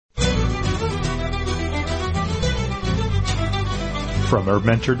From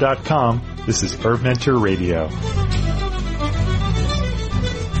HerbMentor.com, this is Herb Mentor Radio.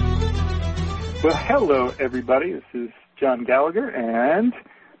 Well, hello, everybody. This is John Gallagher, and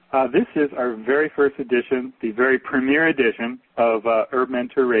this is our very first edition, the very premiere edition of Herb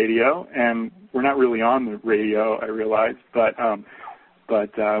Mentor Radio. And we're not really on the radio, I realize, but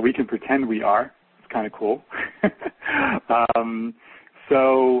we can pretend we are. It's kind of cool.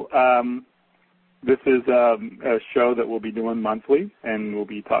 This is a show that we'll be doing monthly, and we'll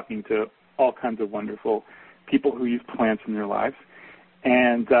be talking to all kinds of wonderful people who use plants in their lives.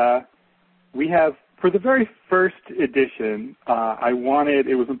 And we have, for the very first edition,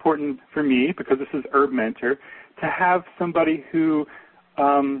 it was important for me, because this is Herb Mentor, to have somebody who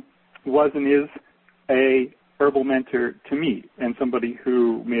was and is a herbal mentor to me, and somebody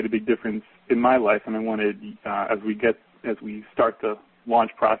who made a big difference in my life. And I wanted, as we start the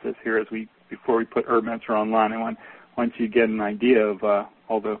launch process here, before we put Herb Mentor online, I want you to get an idea of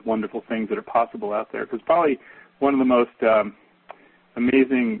all the wonderful things that are possible out there. Because probably one of the most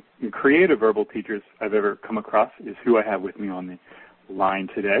amazing and creative herbal teachers I've ever come across is who I have with me on the line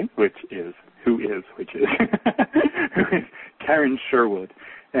today, which is Karen Sherwood.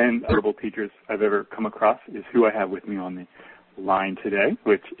 And herbal teachers I've ever come across is who I have with me on the line today,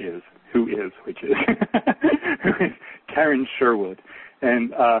 which is Karen Sherwood.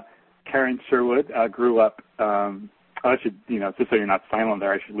 And Karen Sherwood grew up, I should, just so you're not silent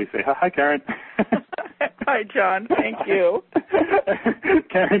there, I should at least say, hi, Karen. Hi, John. Thank you.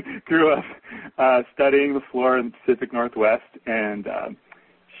 Karen grew up studying the flora in the Pacific Northwest, and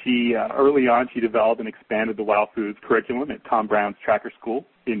she early on she developed and expanded the Wild Foods curriculum at Tom Brown's Tracker School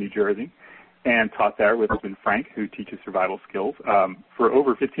in New Jersey, and taught there with husband Frank, who teaches survival skills, for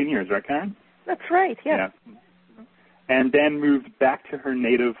over 15 years, right, Karen? That's right, yes. Yeah. And then moved back to her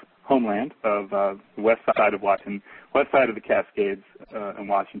native homeland of the west side of the Cascades in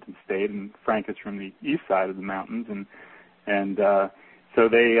Washington State, and Frank is from the east side of the mountains, and so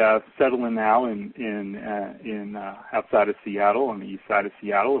they settle in now in outside of Seattle, on the east side of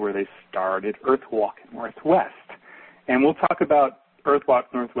Seattle, where they started Earthwalk Northwest. And we'll talk about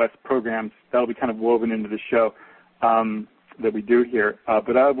Earthwalk Northwest programs that'll be kind of woven into the show that we do here.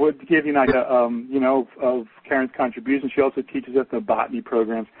 But I would give you an idea, of Karen's contribution. She also teaches at the botany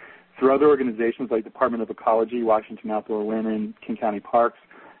programs through other organizations like Department of Ecology, Washington Outdoor Women, King County Parks,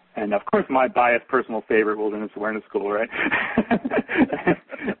 and, of course, my biased personal favorite, Wilderness Awareness School, right?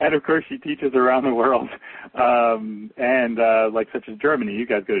 And, of course, she teaches around the world, such as Germany. You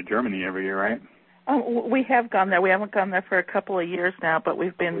guys go to Germany every year, right? We have gone there. We haven't gone there for a couple of years now, but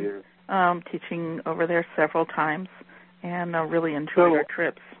we've been teaching over there several times and really enjoyed our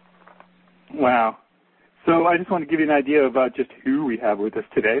trips. Wow. So I just want to give you an idea about just who we have with us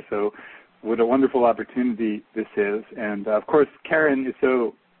today. So what a wonderful opportunity this is. And, of course, Karen is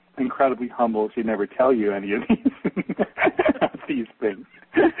so incredibly humble, she'd never tell you any of these things.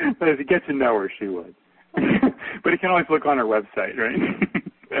 But if you get to know her, she would. But you can always look on her website, right?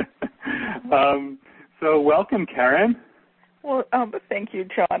 So welcome, Karen. Well, thank you,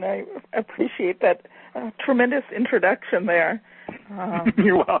 John. I appreciate that tremendous introduction there.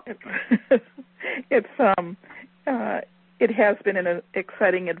 You're welcome. It has been an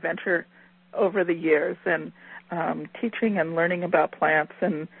exciting adventure over the years, and teaching and learning about plants,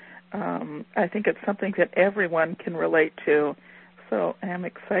 and I think it's something that everyone can relate to. So I'm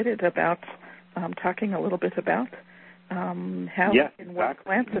excited about talking a little bit about how we can work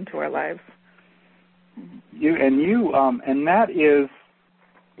plants into our lives. And that is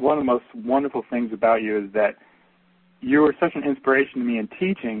one of the most wonderful things about you, is that you were such an inspiration to me in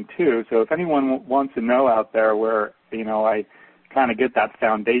teaching, too. So if anyone wants to know out there where, I kind of get that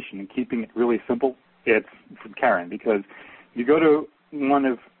foundation and keeping it really simple, it's from Karen, because you go to one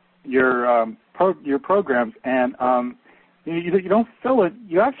of your programs and you don't fill it.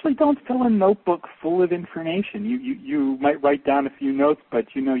 You actually don't fill a notebook full of information. You might write down a few notes,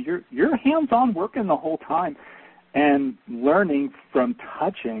 but you're hands-on working the whole time and learning from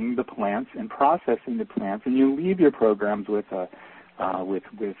touching the plants and processing the plants. And you leave your programs with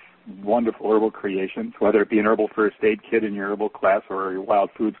wonderful herbal creations, whether it be an herbal first aid kit in your herbal class or your wild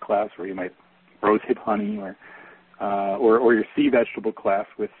foods class, where you might rosehip honey, or your sea vegetable class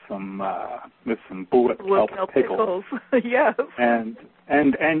with some bullet kelp pickles. Yes. And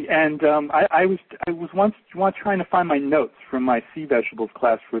I was once trying to find my notes from my sea vegetables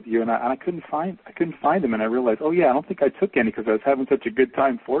class with you, and I couldn't find them, and I realized, I don't think I took any because I was having such a good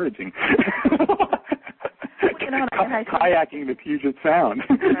time foraging. Kayaking the Puget Sound,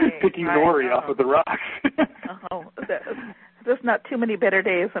 right, picking nori off of the rocks. There's not too many better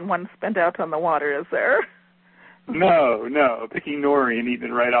days than one spent out on the water, is there? No, picking nori and eating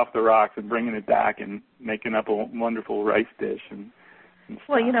it right off the rocks and bringing it back and making up a wonderful rice dish and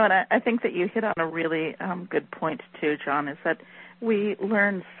well, and I think that you hit on a really good point too, John, is that we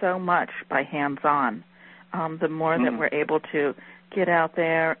learn so much by hands-on. The more that we're able to get out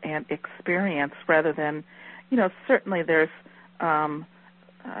there and experience rather than, certainly there's some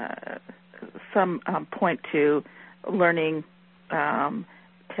point to learning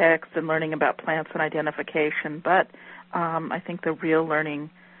text and learning about plants and identification, but I think the real learning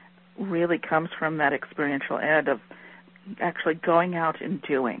really comes from that experiential ed of actually going out and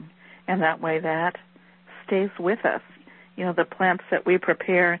doing, and that way that stays with us. The plants that we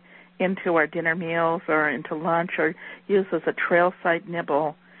prepare into our dinner meals or into lunch or use as a trailside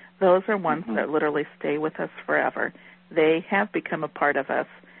nibble, those are ones that literally stay with us forever. They have become a part of us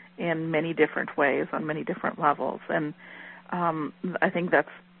in many different ways, on many different levels, and I think that's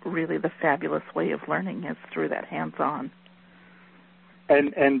really the fabulous way of learning is through that hands-on.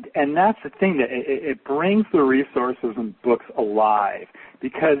 And that's the thing, that it brings the resources and books alive.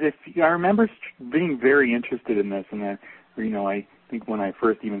 Because I remember being very interested in this, and I think when I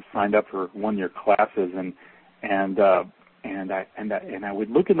first even signed up for one-year classes, and I would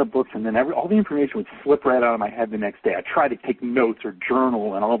look in the books, and then all the information would slip right out of my head the next day. I tried to take notes or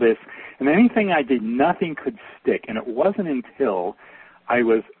journal and all this, and anything I did, nothing could stick. And it wasn't until I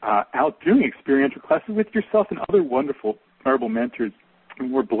was out doing experiential classes with yourself and other wonderful herbal mentors.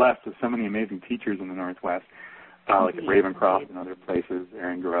 And we're blessed with so many amazing teachers in the Northwest, like at Ravencroft and other places,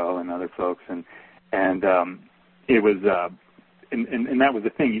 Aaron Grow and other folks, and it was, and that was the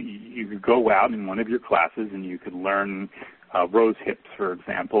thing. You could go out in one of your classes and you could learn rose hips, for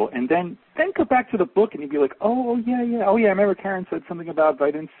example, and then go back to the book and you'd be like, oh yeah, I remember Karen said something about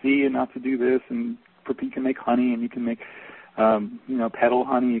vitamin C and not to do this, and you can make honey and you can make, petal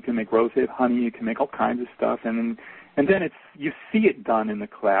honey, you can make rose hip honey, you can make all kinds of stuff, and then you see it done in the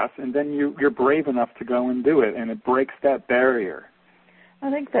class, and then you're brave enough to go and do it, and it breaks that barrier.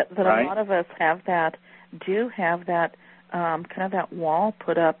 I think that right? A lot of us have that kind of that wall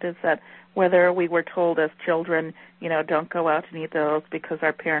put up, is that whether we were told as children, don't go out and eat those because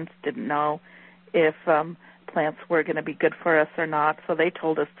our parents didn't know if plants were going to be good for us or not, so they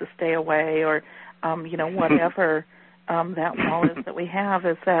told us to stay away, or, whatever that wall is that we have,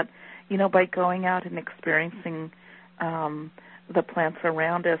 is that, by going out and experiencing the plants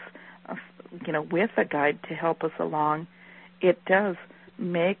around us, with a guide to help us along, it does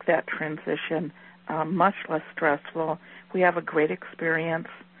make that transition much less stressful. We have a great experience,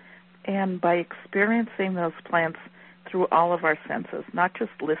 and by experiencing those plants through all of our senses, not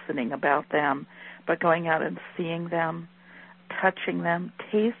just listening about them, but going out and seeing them, touching them,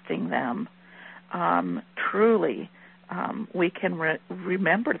 tasting them, truly, we can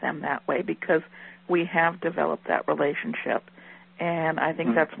remember them that way because we have developed that relationship. And I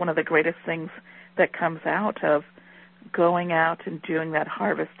think that's one of the greatest things that comes out of going out and doing that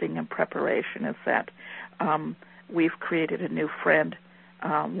harvesting and preparation, is that we've created a new friend,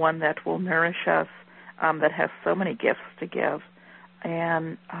 one that will nourish us, that has so many gifts to give,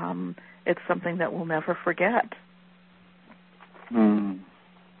 and it's something that we'll never forget.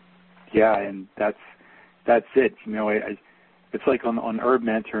 Yeah, and that's it. It's like on Herb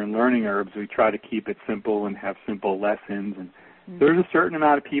Mentor and Learning Herbs, we try to keep it simple and have simple lessons. And there's a certain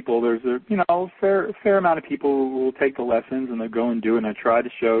amount of people. There's a fair amount of people who will take the lessons and they'll go and do it. And I try to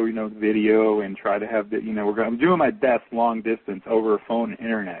show video and try to have I'm doing my best long distance over a phone and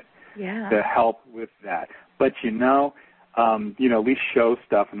internet to help with that. But at least show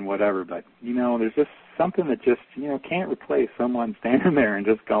stuff and whatever. But there's just something that just can't replace someone standing there and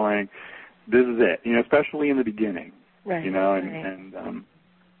just going, this is it. Especially in the beginning. Right.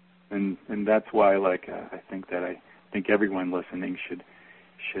 And that's why I think everyone listening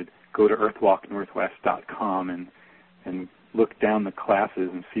should go to earthwalknorthwest.com and look down the classes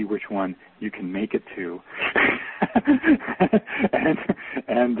and see which one you can make it to,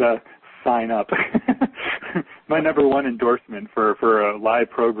 and sign up. My number one endorsement for a live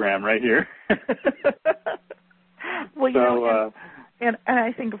program right here. Well, and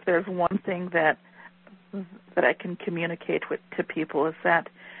I think if there's one thing that I can communicate to people, is that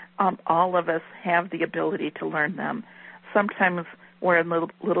all of us have the ability to learn them. Sometimes we're a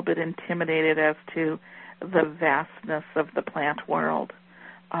little bit intimidated as to the vastness of the plant world.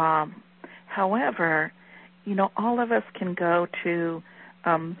 However, all of us can go to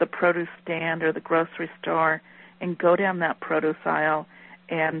the produce stand or the grocery store and go down that produce aisle,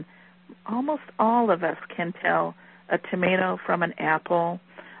 and almost all of us can tell a tomato from an apple,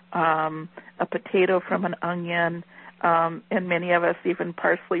 a potato from an onion, and many of us even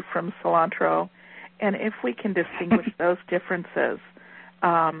parsley from cilantro. And if we can distinguish those differences,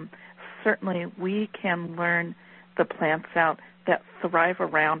 certainly we can learn the plants out that thrive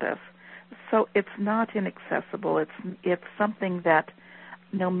around us. So it's not inaccessible. It's something that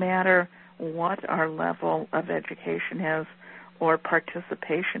no matter what our level of education is or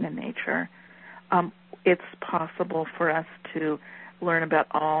participation in nature, it's possible for us to learn about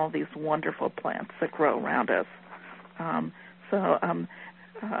all these wonderful plants that grow around us.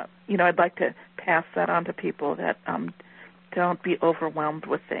 I'd like to pass that on to people that don't be overwhelmed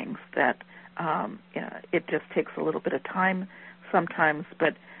with things, that it just takes a little bit of time sometimes,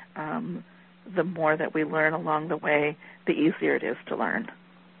 but the more that we learn along the way, the easier it is to learn.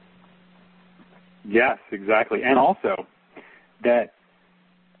 Yes, exactly. And also that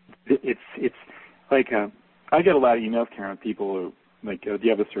it's like I get a lot of emails, Karen, people who, like, do you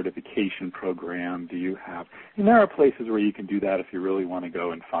have a certification program? Do you have? And there are places where you can do that if you really want to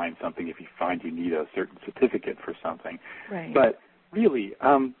go and find something, if you find you need a certain certificate for something. Right. But really,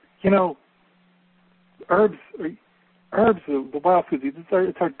 herbs, the wild foods,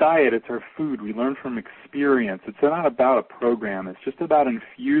 it's our diet, it's our food. We learn from experience. It's not about a program. It's just about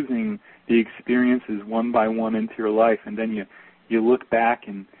infusing the experiences one by one into your life, and then you look back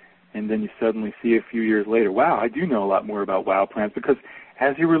and then you suddenly see a few years later, wow, I do know a lot more about wild plants, because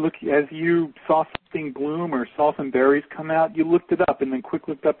as you saw something bloom or saw some berries come out, you looked it up and then quick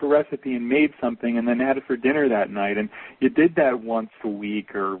looked up a recipe and made something and then had it for dinner that night. And you did that once a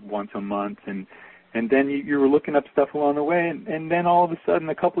week or once a month, and then you were looking up stuff along the way, and then all of a sudden,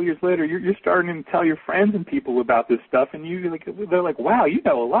 a couple of years later, you're starting to tell your friends and people about this stuff, and they're like, wow, you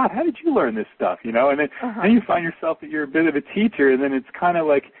know a lot. How did you learn this stuff? And then you find yourself that you're a bit of a teacher, and then it's kind of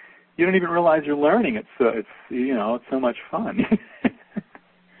like you don't even realize you're learning. It's so much fun.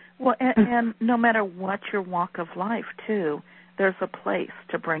 Well, and no matter what your walk of life, too, there's a place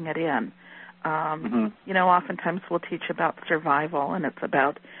to bring it in. Oftentimes we'll teach about survival, and it's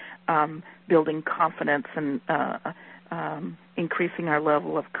about building confidence and increasing our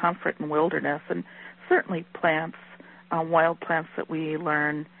level of comfort in wilderness. And certainly plants, wild plants that we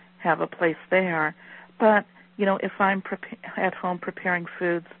learn have a place there. But, if I'm at home preparing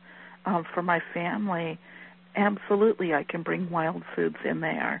foods for my family, absolutely I can bring wild foods in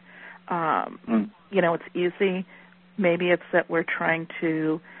there. It's easy. Maybe it's that we're trying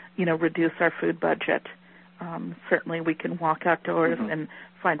to, reduce our food budget. Certainly we can walk outdoors and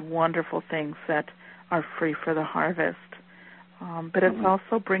find wonderful things that are free for the harvest. But it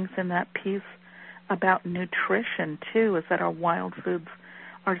also brings in that piece about nutrition, too, is that our wild foods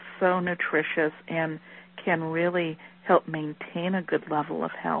are so nutritious and can really help maintain a good level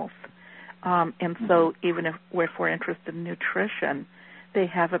of health. And so even if we're interested in nutrition, they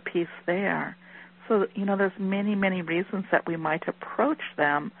have a piece there. So, there's many, many reasons that we might approach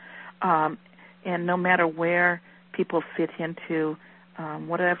them, and no matter where people fit into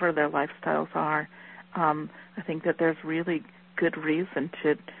whatever their lifestyles are, I think that there's really good reason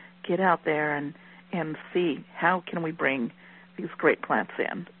to get out there and see how can we bring these great plants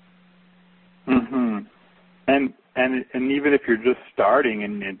in. And even if you're just starting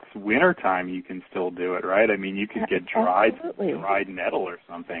and it's wintertime, you can still do it, right? I mean, you could get dried nettle or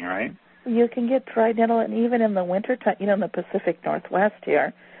something, right? You can get dried nettle, and even in the wintertime, in the Pacific Northwest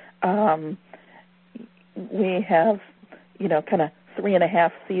here, we have, kind of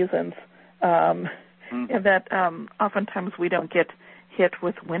 3.5 seasons, and that oftentimes we don't get hit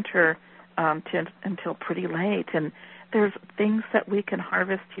with winter until pretty late. And there's things that we can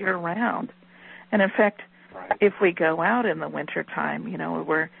harvest year-round. And, in fact, if we go out in the wintertime,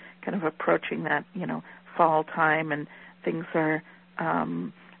 we're kind of approaching that, fall time, and things are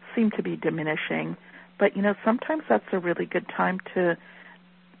seem to be diminishing. But, sometimes that's a really good time to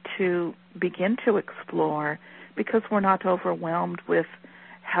begin to explore, because we're not overwhelmed with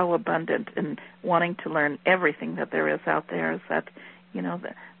how abundant and wanting to learn everything that there is out there. Is that,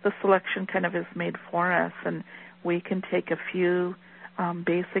 the selection kind of is made for us, and we can take a few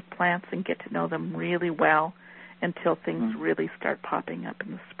basic plants and get to know them really well until things really start popping up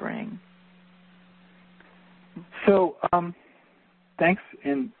in the spring. So, thanks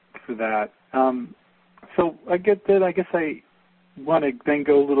for that. So I get that. I guess I want to then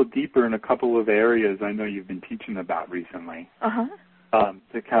go a little deeper in a couple of areas I know you've been teaching about recently.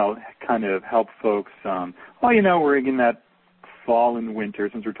 To kind of help folks. We're in that fall and winter,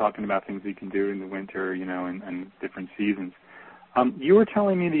 since we're talking about things you can do in the winter, and different seasons. You were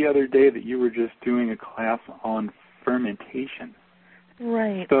telling me the other day that you were just doing a class on fermentation.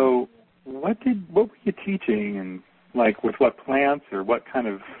 Right. So what were you teaching, and like with what plants, or what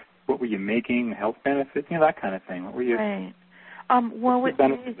were you making, health benefits, that kind of thing? What were you? Right. Well,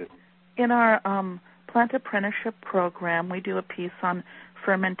 in our plant apprenticeship program. We do a piece on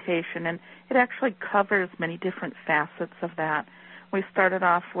fermentation, and it actually covers many different facets of that. We started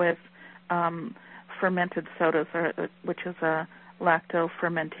off with fermented sodas, which is a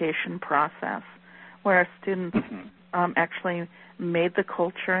lacto-fermentation process, where our students actually made the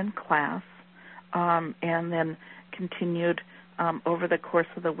culture in class and then continued over the course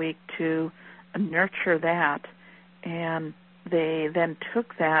of the week to nurture that. And they then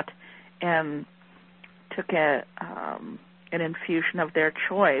took that and took an infusion of their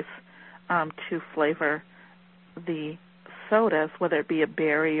choice to flavor the sodas, whether it be a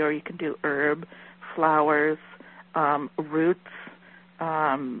berry or you can do herb, flowers, roots,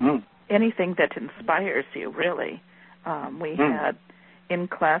 anything that inspires you, really. We had in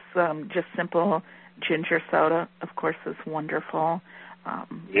class just simple ginger soda, of course, is wonderful.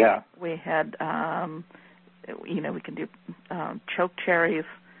 We had, we can do choke cherries,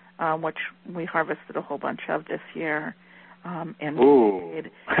 which we harvested a whole bunch of this year. And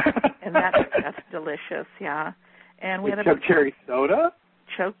and that's delicious, yeah. And we had choke cherry soda?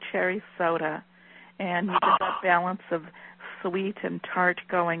 Choke cherry soda. And you get that balance of sweet and tart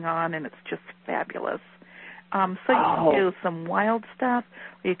going on, and it's just fabulous. So you can do some wild stuff,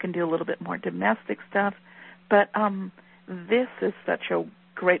 or you can do a little bit more domestic stuff. But this is such a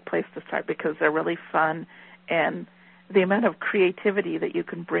great place to start because they're really fun, and the amount of creativity that you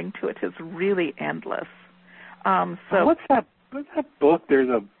can bring to it is really endless. So what's that book? There's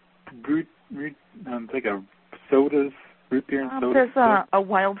a like a sodas, root beer and soda. There's a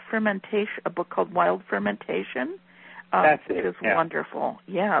wild fermentation, a book called Wild Fermentation. That's it. It is wonderful.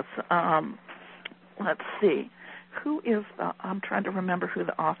 Yes. Let's see. Who is the? I'm trying to remember who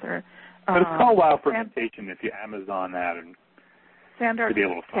the author. But it's called Wild Fermentation if you Amazon that and. Sandor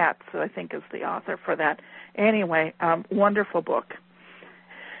Katz, I think, is the author for that. Anyway, wonderful book.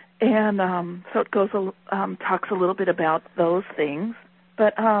 And so it goes, talks a little bit about those things.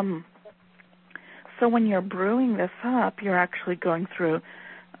 But so when you're brewing this up, you're actually going through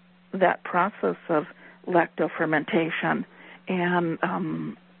that process of lacto-fermentation. And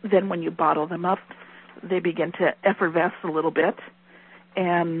then when you bottle them up, they begin to effervesce a little bit.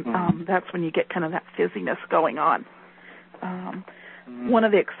 And that's when you get kind of that fizziness going on. One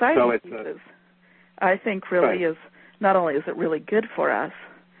of the exciting pieces, I think, really is not only is it really good for us,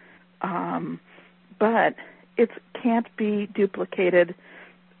 but it can't be duplicated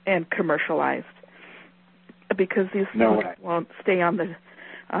and commercialized because these won't stay on the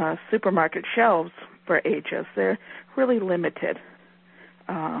supermarket shelves for ages. They're really limited.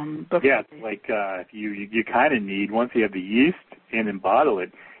 It's like you kind of need, once you have the yeast in and bottle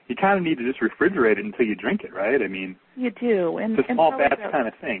it, you kind of need to just refrigerate it until you drink it, right? I mean, you do. And it's a small batch kind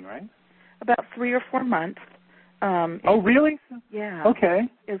of thing, right? About 3 or 4 months. Really? Yeah. Okay.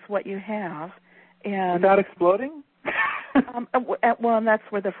 Is what you have. And without exploding? Well, and that's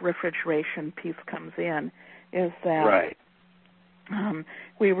where the refrigeration piece comes in, is that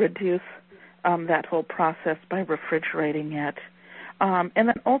we reduce that whole process by refrigerating it. And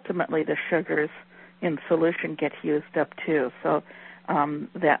then ultimately the sugars in solution get used up too. So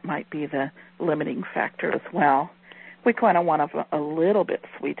that might be the limiting factor as well. We kind of want a little bit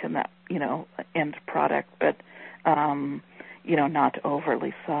sweet in that, end product, but, not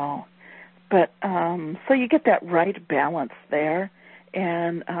overly so. But so you get that right balance there,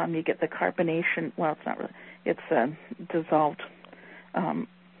 and you get the carbonation. Well, it's not really. It's dissolved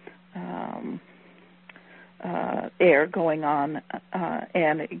air going on,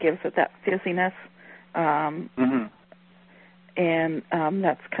 and it gives it that fizziness. And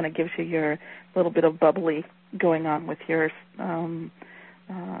that's kind of gives you your little bit of bubbly going on with your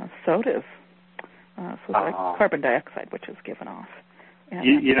sodas. So like carbon dioxide, which is given off.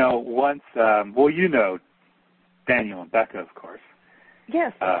 And once, Daniel and Becca, of course.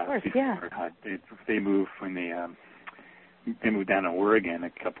 Yes, of course, yeah. They moved when they moved down to Oregon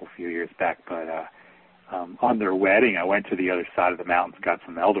a few years back, but on their wedding, I went to the other side of the mountains, got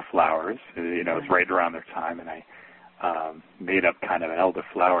some elderflowers. It's right around their time, and I made up kind of an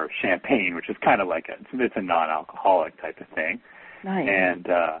elderflower champagne, which is kind of like it's a non-alcoholic type of thing. Nice.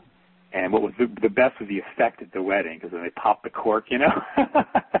 And what was the best was the effect at the wedding, because when they popped the cork,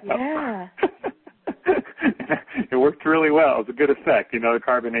 Yeah. It worked really well. It was a good effect. The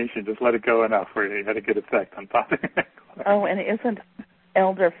carbonation, just let it go enough where you had a good effect on popping the cork. Oh, and isn't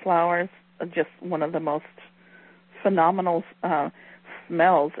elderflowers just one of the most phenomenal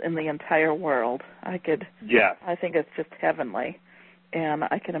smells in the entire world? I think it's just heavenly, and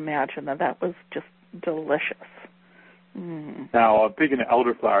I can imagine that was just delicious. Now, speaking of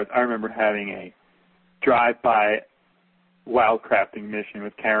elderflowers, I remember having a drive-by wildcrafting mission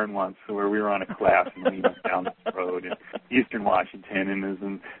with Karen once, where we were on a class and we went down the road in Eastern Washington, and it was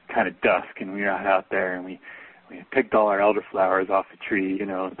in kind of dusk, and we were out there, and we picked all our elderflowers off a tree,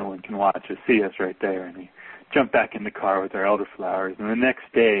 no one can watch us, see us right there, and we jumped back in the car with our elderflowers, and the next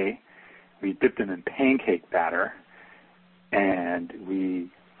day we dipped them in pancake batter, and we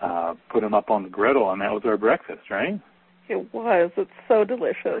put them up on the griddle, and that was our breakfast, right? It was. It's so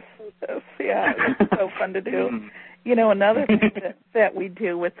delicious. Yeah, it's so fun to do. Another thing that we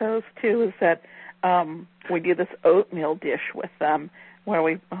do with those, too, is that we do this oatmeal dish with them where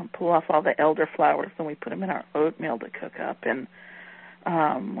we pull off all the elderflowers and we put them in our oatmeal to cook up. And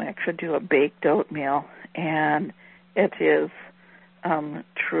we actually do a baked oatmeal, and it is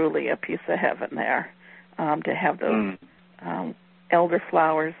truly a piece of heaven there to have those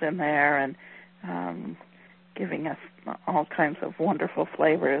elderflowers in there and giving us all kinds of wonderful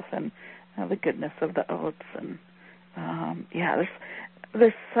flavors and the goodness of the oats. And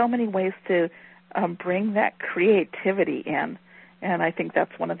there's so many ways to bring that creativity in, and I think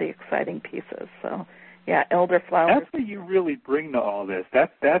that's one of the exciting pieces. So yeah, elderflowers. That's what you really bring to all this.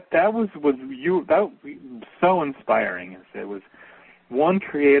 That was so inspiring. It was one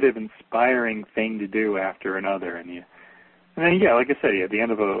creative, inspiring thing to do after another, and then like I said, at the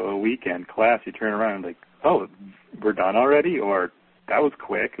end of a weekend class, you turn around and like, oh, we're done already, or that was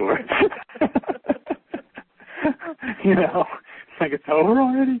quick, or it's like it's over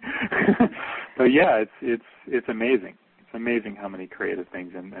already. But yeah, it's amazing. It's amazing how many creative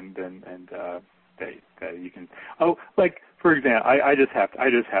things and that you can. Oh, like for example, I just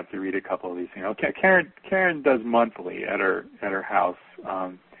have to read a couple of these things. Okay, Karen does monthly at her house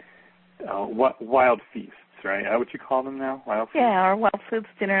wild feasts, right? Is that what you call them now? Wild feasts? Yeah, our wild foods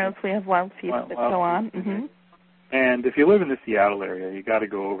dinners. We have wild feasts that go on. Mm-hmm. And if you live in the Seattle area, you got to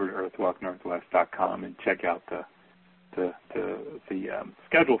go over to earthwalknorthwest.com and check out the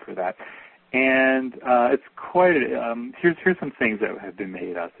schedule for that. And it's quite. Here's some things that have been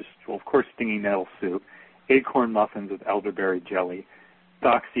made. Of course, stinging nettle soup, acorn muffins with elderberry jelly,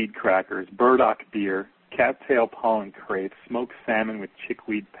 dockseed crackers, burdock beer, cattail pollen crepes, smoked salmon with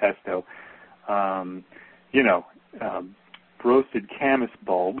chickweed pesto, roasted camas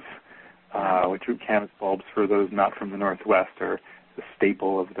bulbs, which are camas bulbs, for those not from the Northwest, are the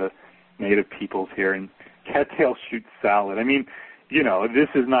staple of the native peoples here, and cattail shoot salad. I mean, this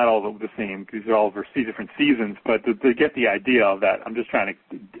is not all the same. These are all for different seasons, but to get the idea of that, I'm just trying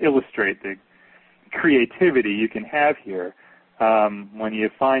to illustrate the creativity you can have here when you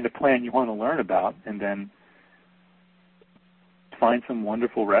find a plant you want to learn about, and then find some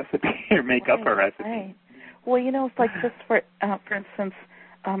wonderful recipe or make up a recipe. Right. Well, it's like just for instance,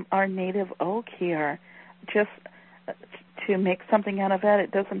 our native oak here, just to make something out of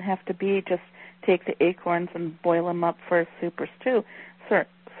it doesn't have to be just take the acorns and boil them up for a soup or stew.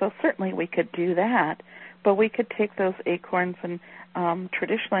 So certainly we could do that, but we could take those acorns and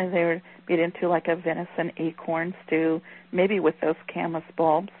traditionally they would be into like a venison acorn stew, maybe with those camas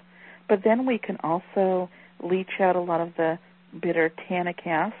bulbs. But then we can also leach out a lot of the bitter tannic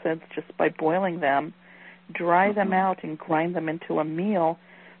acids just by boiling them, dry them out and grind them into a meal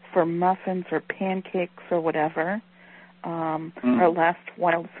for muffins or pancakes or whatever. Our last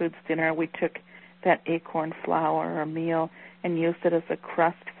Wild Foods dinner, we took that acorn flour or meal and used it as a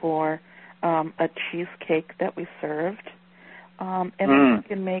crust for a cheesecake that we served. And then we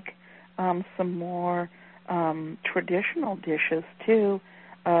can make some more traditional dishes, too,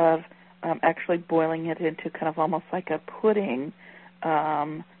 of actually boiling it into kind of almost like a pudding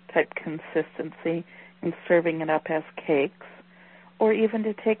type consistency and serving it up as cakes, or even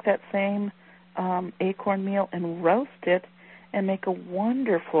to take that same acorn meal and roast it and make a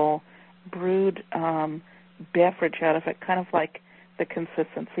wonderful brewed beverage out of it, kind of like the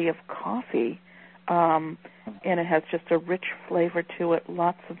consistency of coffee. And it has just a rich flavor to it,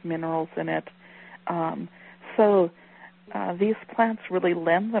 lots of minerals in it. So these plants really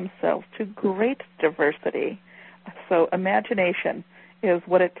lend themselves to great diversity. So imagination is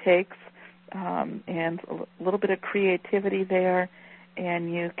what it takes, and a little bit of creativity there,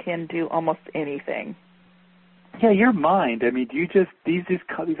 and you can do almost anything. Yeah, your mind. I mean, do you these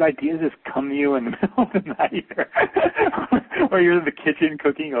ideas just come to you in the middle of the night, or you're in the kitchen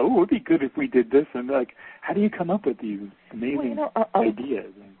cooking? Oh, it would be good if we did this, and like, how do you come up with these amazing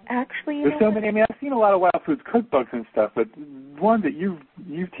ideas? Actually, there's so many. I mean, I've seen a lot of Wild Foods cookbooks and stuff, but ones that you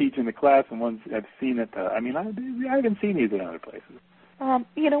teach in the class and ones I've seen at the. I mean, I haven't seen these in other places.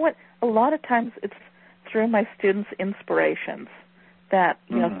 You know what? A lot of times it's through my students' inspirations that,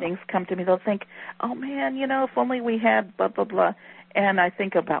 things come to me. They'll think, oh, man, if only we had blah, blah, blah. And I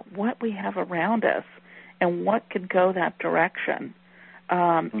think about what we have around us and what could go that direction.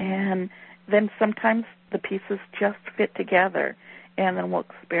 And then sometimes the pieces just fit together, and then we'll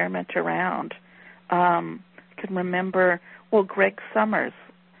experiment around. I can remember, Greg Summers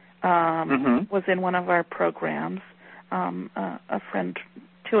was in one of our programs, a friend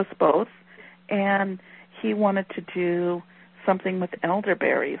to us both, and he wanted to do something with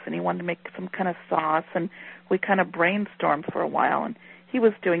elderberries, and he wanted to make some kind of sauce, and we kind of brainstormed for a while, and he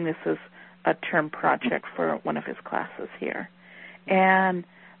was doing this as a term project for one of his classes here. And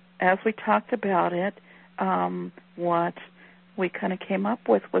as we talked about it, what we kind of came up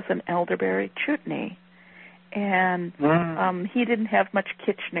with was an elderberry chutney. And he didn't have much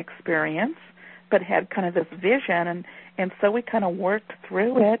kitchen experience, but had kind of this vision, and so we kind of worked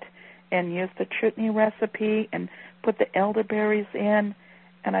through it and used the chutney recipe and put the elderberries in.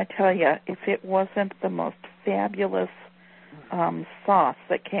 And I tell you, if it wasn't the most fabulous sauce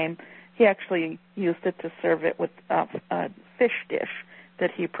that came, he actually used it to serve it with a fish dish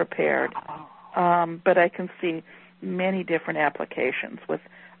that he prepared. But I can see many different applications with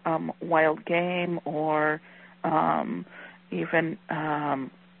wild game, or even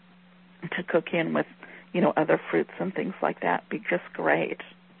to cook in with, other fruits and things like that. Be just great.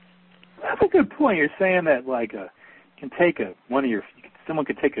 That's a good point. You're saying that someone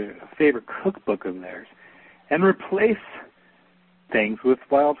could take a favorite cookbook of theirs and replace things with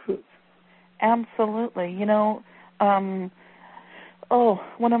wild foods. Absolutely.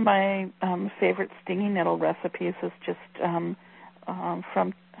 One of my favorite stinging nettle recipes is just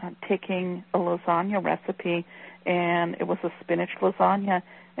from taking a lasagna recipe, and it was a spinach lasagna,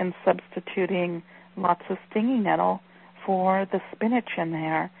 and substituting lots of stinging nettle for the spinach in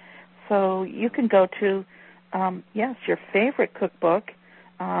there. So you can go to, your favorite cookbook.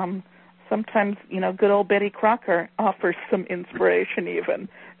 Sometimes, good old Betty Crocker offers some inspiration even.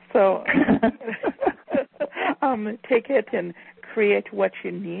 So take it and create what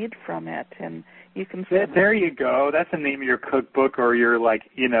you need from it, and you can. There you go. That's the name of your cookbook, or your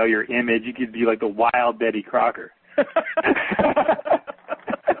your image. You could be like the Wild Betty Crocker.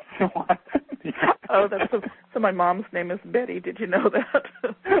 Oh, so my mom's name is Betty. Did you know that?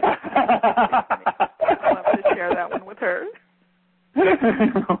 I'll have to share that one with her.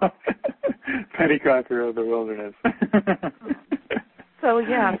 Betty Crocker of the Wilderness. So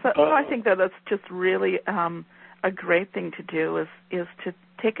I think that's just really a great thing to do is to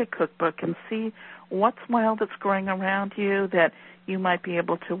take a cookbook and see what's wild that's growing around you that you might be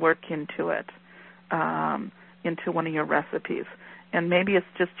able to work into it, into one of your recipes. And maybe it's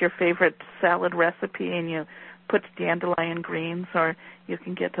just your favorite salad recipe and you put dandelion greens, or you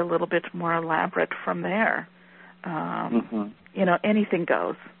can get a little bit more elaborate from there. Anything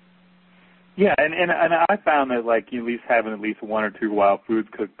goes. Yeah, and I found that at least having at least one or two wild foods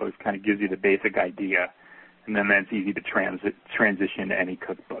cookbooks kind of gives you the basic idea, and then it's easy to transition to any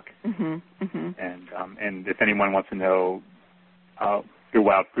cookbook. And if anyone wants to know your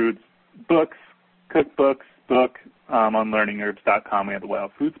wild foods books, cookbooks, book on learningherbs.com, we have the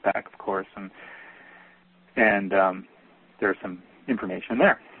Wild Foods Pack, of course, and there's some information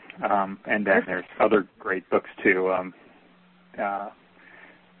there. And then there's other great books too.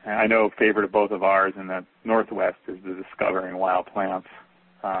 I know a favorite of both of ours in the Northwest is the Discovering Wild Plants,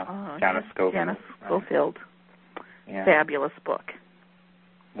 Janice Schofield. Janice Schofield. Yeah. Fabulous book.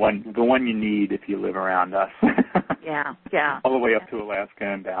 The one you need if you live around us. Yeah. All the way up to Alaska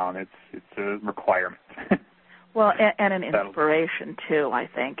and down. It's a requirement. Well, and an inspiration too, I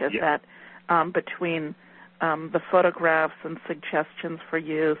think, is that between the photographs and suggestions for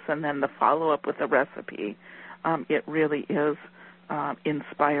use, and then the follow-up with the recipe, it really is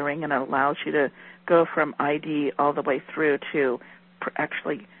inspiring, and it allows you to go from ID all the way through to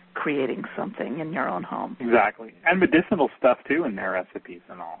actually creating something in your own home. Exactly. And medicinal stuff, too, in their recipes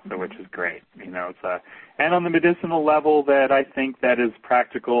and all, so which is great. It's and on the medicinal level that I think that is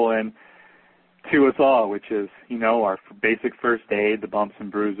practical and to us all, which is, our basic first aid, the bumps and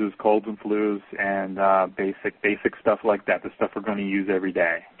bruises, colds and flus, and basic stuff like that, the stuff we're going to use every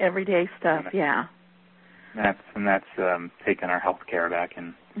day. Everyday stuff, yeah. That's taking our health care back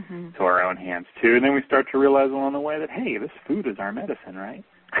into our own hands, too. And then we start to realize along the way that, hey, this food is our medicine, right?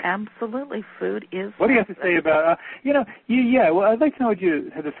 Absolutely. Food is What do you have to say about, well, I'd like to know what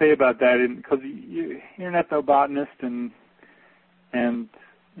you had to say about that, because you're an ethnobotanist and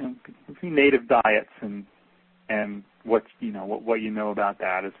native diets and what you know about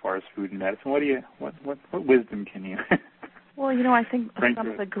that as far as food and medicine. What wisdom can you? Well, I think some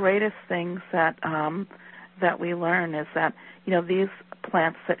of the greatest things that we learn is that these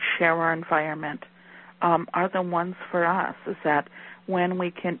plants that share our environment are the ones for us. Is that when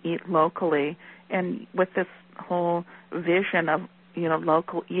we can eat locally. And with this whole vision of,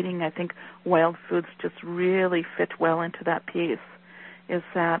 local eating, I think wild foods just really fit well into that piece, is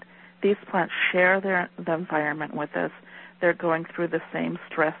that these plants share the environment with us. They're going through the same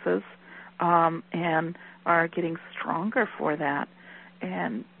stresses and are getting stronger for that.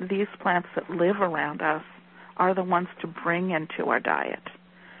 And these plants that live around us are the ones to bring into our diet.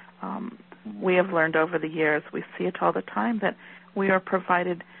 We have learned over the years, we see it all the time, that we are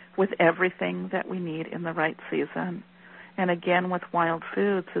provided with everything that we need in the right season. And again, with wild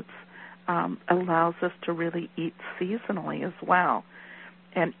foods, it allows us to really eat seasonally as well.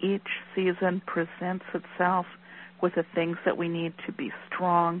 And each season presents itself with the things that we need to be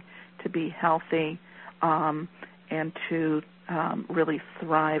strong, to be healthy, and to really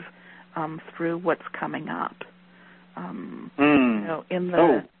thrive through what's coming up. In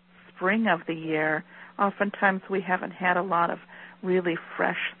the spring of the year, oftentimes we haven't had a lot of really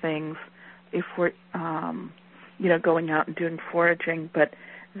fresh things if we're, going out and doing foraging. But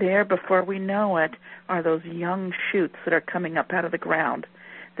there, before we know it, are those young shoots that are coming up out of the ground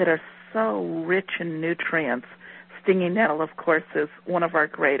that are so rich in nutrients. Stinging nettle, of course, is one of our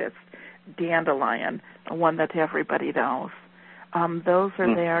greatest. Dandelion, one that everybody knows. Those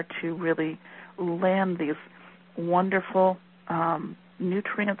are there to really lend these wonderful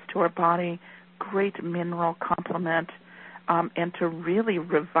nutrients to our body, great mineral complement, and to really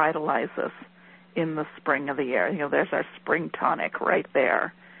revitalize us in the spring of the year. There's our spring tonic right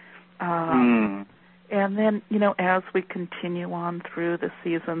there. And then, as we continue on through the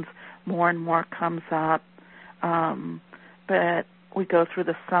seasons, more and more comes up. But we go through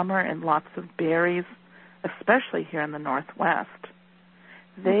the summer and lots of berries, especially here in the Northwest.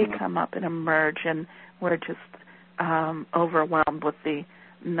 They come up and emerge, and we're just overwhelmed with the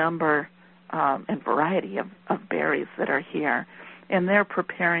number and variety of berries that are here. And they're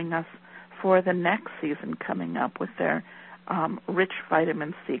preparing us for the next season coming up with their rich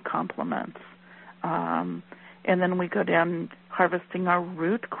vitamin C complements. And then we go down harvesting our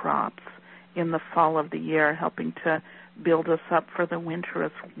root crops in the fall of the year, helping to build us up for the winter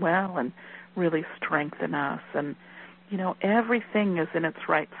as well and really strengthen us. And, everything is in its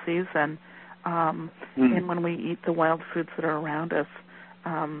right season. And when we eat the wild foods that are around us,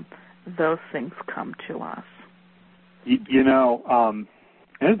 those things come to us. This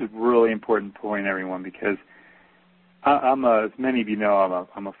is a really important point, everyone, because as many of you know,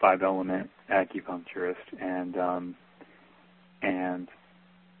 I'm a 5-element acupuncturist, and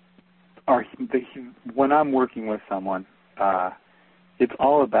when I'm working with someone, it's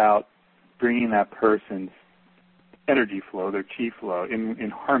all about bringing that person's energy flow, their chi flow,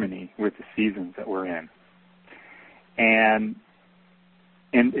 in harmony with the seasons that we're in, and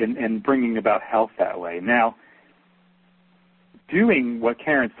bringing about health that way. Now, doing what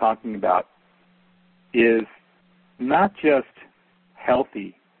Karen's talking about is not just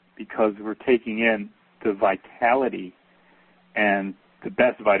healthy because we're taking in the vitality and the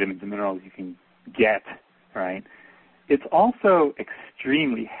best vitamins and minerals you can get, right? It's also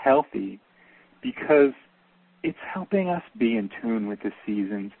extremely healthy because it's helping us be in tune with the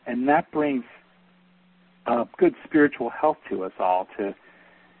seasons, and that brings good spiritual health to us all, to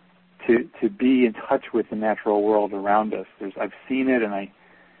be in touch with the natural world around us. I've seen it, and I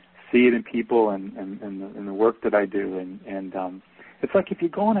see it in people and in the work that I do, and it's like if you're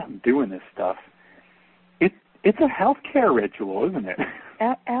going out and doing this stuff, it's a healthcare ritual, isn't it?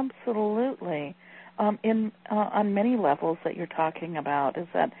 Absolutely. On many levels that you're talking about, is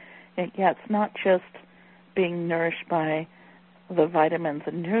that it's not just being nourished by the vitamins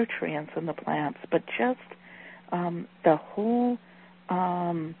and nutrients in the plants, but just the whole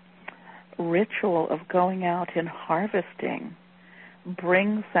ritual of going out and harvesting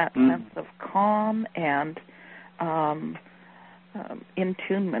brings that sense of calm and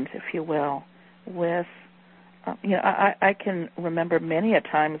in-tunement, if you will, with, I can remember many a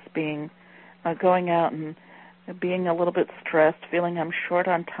times going out and being a little bit stressed, feeling I'm short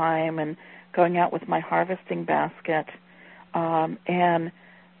on time, and going out with my harvesting basket and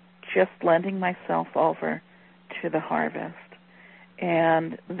just lending myself over to the harvest.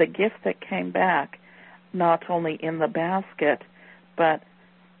 And the gift that came back, not only in the basket, but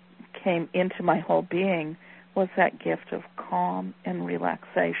came into my whole being, was that gift of calm and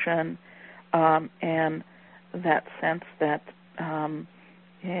relaxation and that sense that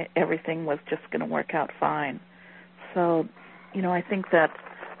everything was just going to work out fine. So, I think that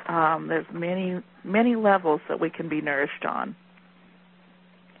there's many, many levels that we can be nourished on.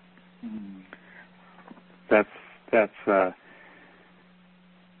 That's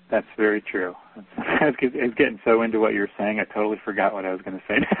very true. I was getting so into what you were saying, I totally forgot what I was going to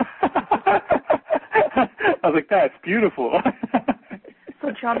say. I was like, that's beautiful.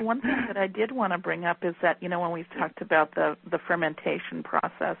 So, John, one thing that I did want to bring up is that, when we talked about the fermentation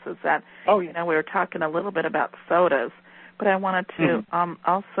process, is that, we were talking a little bit about sodas, but I wanted to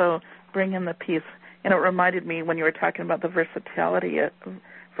also bring in the piece, and it reminded me when you were talking about the versatility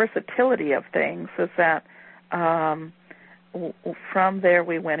of things, is that from there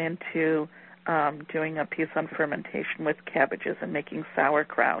we went into doing a piece on fermentation with cabbages and making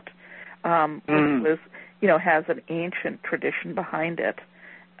sauerkraut, which was, has an ancient tradition behind it.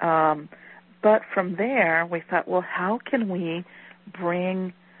 But from there, we thought, well, how can we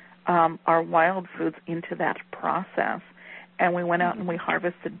bring our wild foods into that process? And we went out and we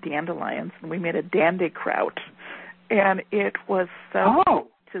harvested dandelions, and we made a dandykraut. And it was so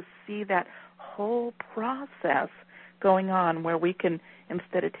to see that whole process going on, where we can,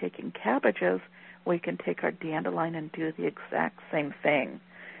 instead of taking cabbages, we can take our dandelion and do the exact same thing.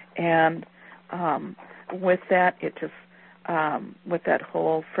 And with that, it just, with that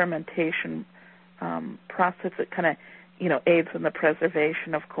whole fermentation process, it kind of, aids in the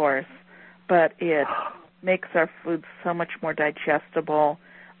preservation, of course, but it makes our food so much more digestible.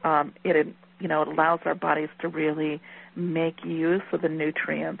 It allows our bodies to really make use of the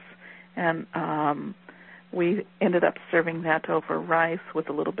nutrients. And we ended up serving that over rice with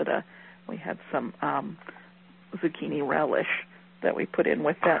a little bit of, we had some zucchini relish that we put in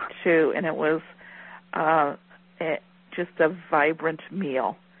with that too, and it was just a vibrant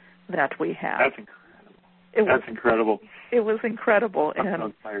meal that we had. That's incredible. It was incredible.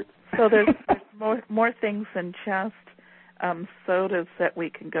 And so there's more things than just sodas that we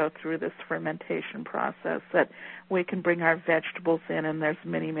can go through this fermentation process, that we can bring our vegetables in, and there's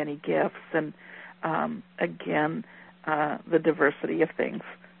many, many gifts. And again, the diversity of things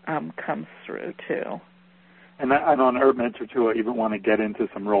comes through too. And on Herb Mentor too, I even want to get into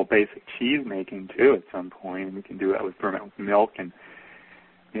some real basic cheese making too at some point. And we can do that with fermented milk, and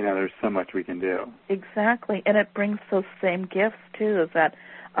there's so much we can do. Exactly, and it brings those same gifts too. Is that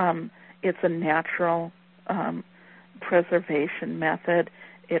it's a natural preservation method.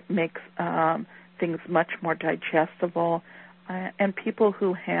 It makes things much more digestible, and people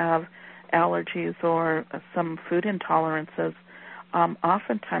who have allergies or some food intolerances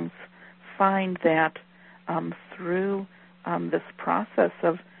oftentimes find that through this process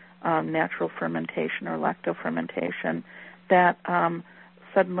of natural fermentation or lactofermentation, that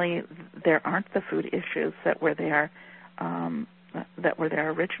suddenly there aren't the food issues that were there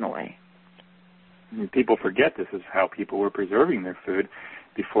originally. People forget this is how people were preserving their food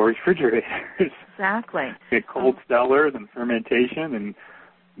before refrigerators. Exactly. Cold cellars and fermentation and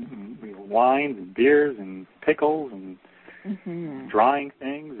wines and beers and pickles and drying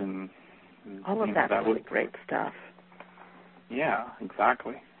things and all of that really great stuff. Yeah,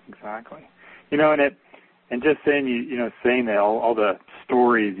 exactly. And just saying, saying that all the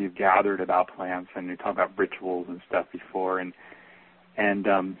stories you've gathered about plants, and you talk about rituals and stuff before, and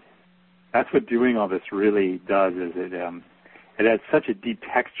that's what doing all this really does. Is it adds such a deep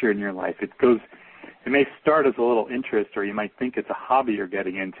texture in your life. It may start as a little interest, or you might think it's a hobby you're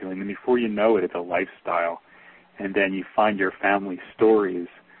getting into, and then before you know it, it's a lifestyle, and then you find your family stories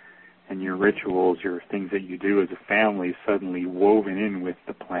and your rituals, your things that you do as a family suddenly woven in with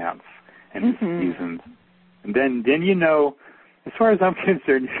the plants and the seasons. And then as far as I'm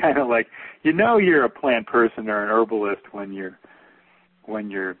concerned, you're kind of like, you're a plant person or an herbalist when you're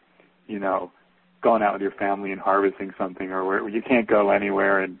going out with your family and harvesting something, or where you can't go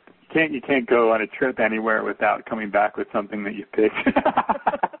anywhere, and you can't go on a trip anywhere without coming back with something that you picked.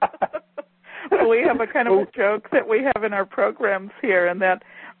 Well, we have a kind of a joke that we have in our programs here, and that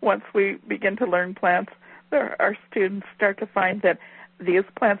once we begin to learn plants, our students start to find that these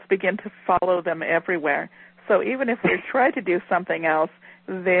plants begin to follow them everywhere. So even if we try to do something else,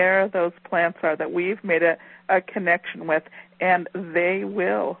 there those plants are that we've made a connection with, and they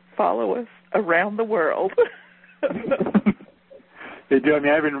will follow us around the world. They do. I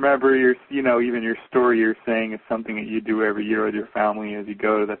mean, I even remember even your story you're saying is something that you do every year with your family as you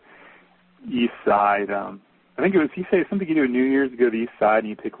go to the east side. I think you say something you do New Year's, you go to the east side and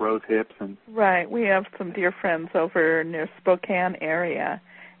you pick rose hips. Right. We have some dear friends over near Spokane area,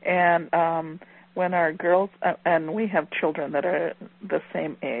 and when our girls, and we have children that are the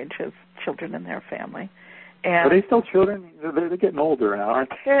same age as children in their family. And are they still children? They're getting older now, aren't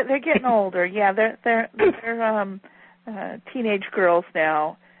they? They're getting older. Yeah, they're teenage girls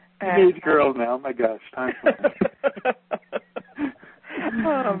now. Teenage girls now. Oh my gosh, time flies.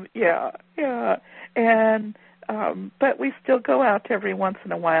 Yeah, and but we still go out every once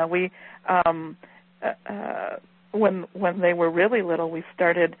in a while. We when they were really little, we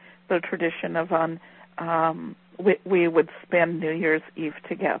started the tradition of we would spend New Year's Eve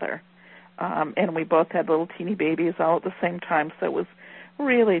together, and we both had little teeny babies all at the same time, so it was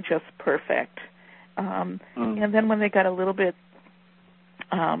really just perfect. And then when they got a little bit,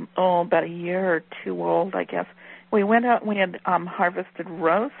 about a year or two old, I guess, we went out and we had harvested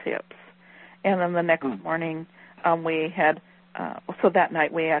rose hips, and then the next morning we had. So that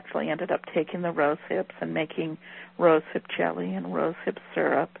night we actually ended up taking the rose hips and making rose hip jelly and rose hip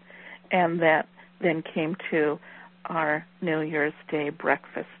syrup, and that then came to our New Year's Day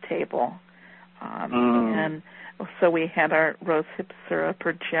breakfast table. And so we had our rose hip syrup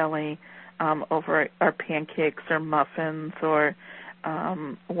or jelly over our pancakes or muffins or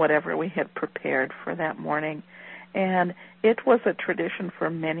whatever we had prepared for that morning. And it was a tradition for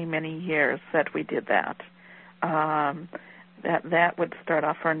many, many years that we did that. That would start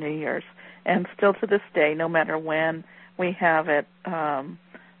off our New Year's. And still to this day, no matter when we have it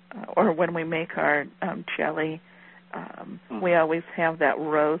or when we make our jelly, we always have that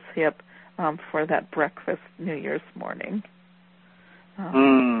rose hip for that breakfast New Year's morning.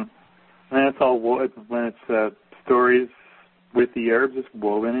 And it's all when it's stories with the herbs, it's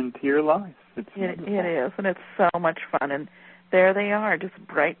woven into your life. It is, and it's so much fun. And there they are, just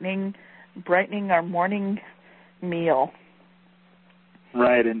brightening our morning meal.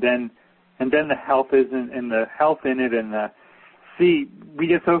 Right, and then the health isn't, and the health in it, and we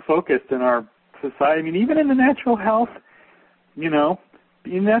get so focused in our society. I mean, even in the natural health, in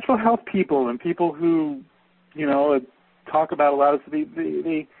natural health people and people who, talk about a lot of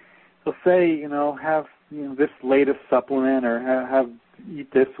they'll say, have this latest supplement or have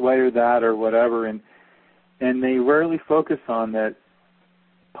eat this way or that or whatever, and they rarely focus on that.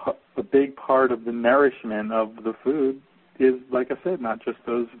 A big part of the nourishment of the food is, like I said, not just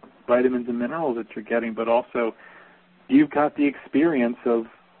those vitamins and minerals that you're getting, but also you've got the experience of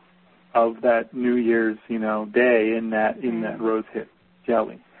that New Year's, day in that rose hip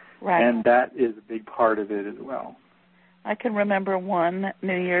jelly. Right. And that is a big part of it as well. I can remember one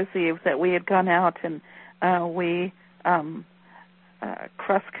New Year's Eve that we had gone out and we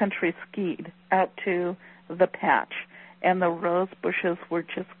cross-country skied out to the patch, and the rose bushes were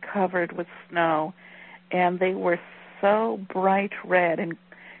just covered with snow, and they were so bright red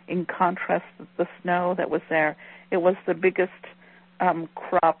in contrast to the snow that was there. It was the biggest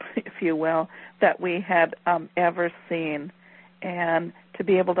crop, if you will, that we had ever seen. And to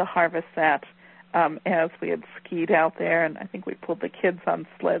be able to harvest that as we had skied out there, and I think we pulled the kids on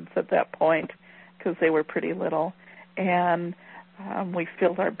sleds at that point because they were pretty little, and we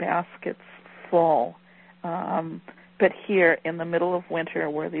filled our baskets full. But here in the middle of winter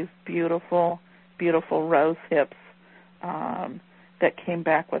were these beautiful, beautiful rose hips that came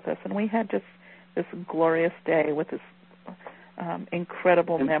back with us. And we had just this glorious day with this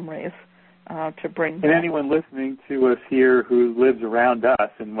incredible memories to bring back. And anyone listening to us here who lives around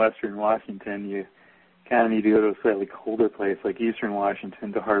us in Western Washington, you kind of need to go to a slightly colder place like Eastern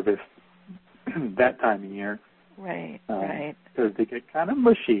Washington to harvest that time of year. Right. Because they get kind of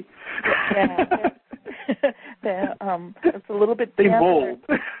mushy. Yeah. It's a little bit. They mold.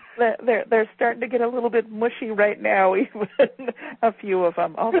 They're starting to get a little bit mushy right now. Even a few of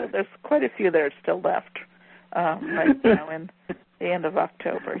them, although there's quite a few that are still left right now in the end of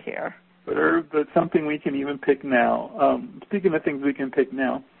October here. But something we can even pick now. Speaking of things we can pick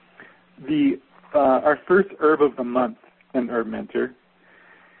now, our first herb of the month in Herb Mentor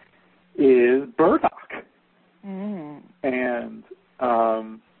is burdock. And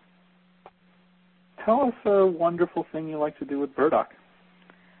tell us a wonderful thing you like to do with burdock.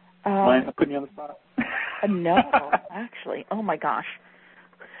 Mind I putting you on the spot? No, actually. Oh, my gosh.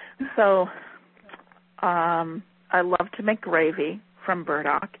 So I love to make gravy from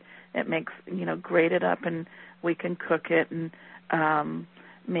burdock. It makes, grate it up, and we can cook it and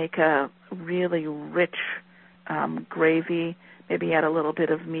make a really rich gravy, maybe add a little bit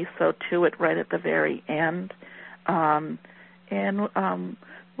of miso to it right at the very end.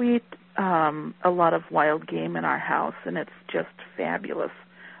 We eat a lot of wild game in our house, and it's just fabulous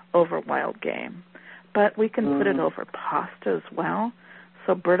over wild game. But we can put it over pasta as well.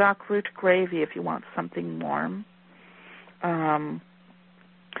 So burdock root gravy if you want something warm.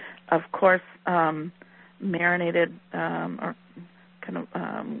 Of course, marinated or kind of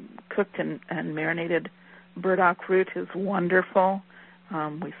cooked and marinated burdock root is wonderful.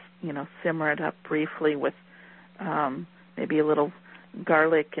 We, simmer it up briefly with maybe a little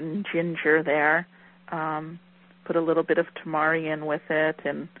garlic and ginger there. Put a little bit of tamari in with it,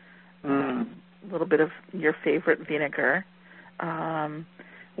 and little bit of your favorite vinegar.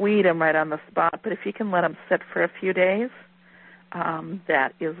 We eat them right on the spot, but if you can let them sit for a few days,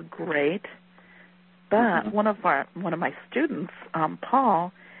 that is great. But one of my students,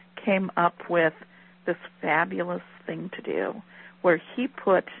 Paul, came up with this fabulous thing to do, where he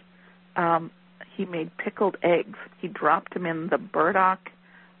made pickled eggs. He dropped them in the burdock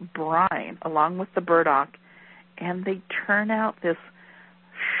brine along with the burdock, and they turn out this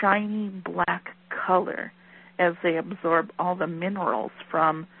shiny black color as they absorb all the minerals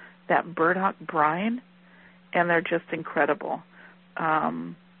from that burdock brine, and they're just incredible.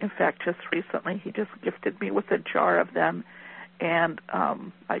 In fact, just recently he just gifted me with a jar of them, and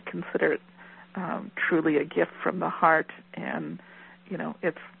I consider it truly a gift from the heart, and,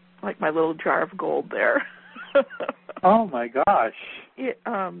 it's like my little jar of gold there. Oh, my gosh.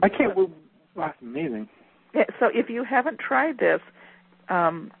 I can't believe that's amazing. Yeah, so if you haven't tried this,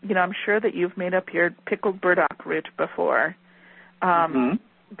 I'm sure that you've made up your pickled burdock root before.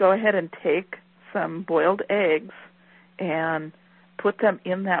 Go ahead and take some boiled eggs and put them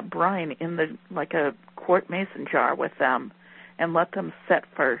in that brine in like a quart mason jar with them, and let them set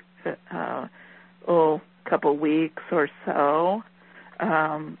for a couple weeks or so,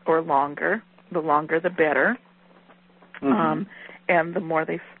 or longer. The longer, the better. And the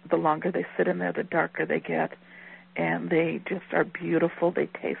longer they sit in there, the darker they get, and they just are beautiful. They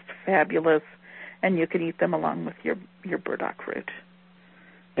taste fabulous, and you can eat them along with your burdock root.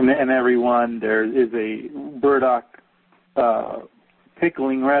 And everyone, there is a burdock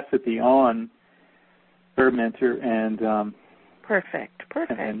pickling recipe on Herb Mentor, and perfect.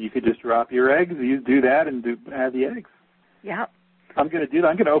 And you could just drop your eggs. You do that and add the eggs. Yeah. I'm going to do that.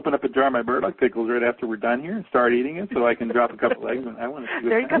 I'm going to open up a jar of my burdock pickles right after we're done here and start eating it, so I can drop a couple eggs. And I want to see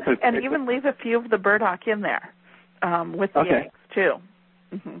there you go. And even leave a few of the burdock in there with the eggs too.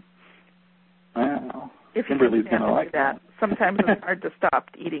 Wow. If you Kimberly's can like that. Sometimes it's hard to stop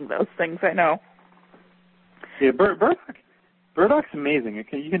eating those things. I know. Yeah, burdock's amazing.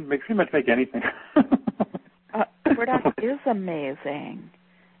 You can pretty much make anything. Burdock is amazing.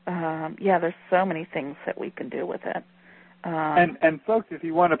 There's so many things that we can do with it. And folks, if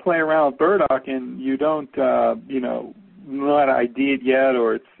you want to play around with burdock and you don't, know how to ID it yet,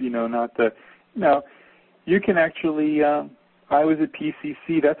 or it's, not the, you can actually, I was at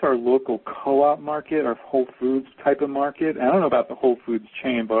PCC. That's our local co-op market, our Whole Foods type of market. I don't know about the Whole Foods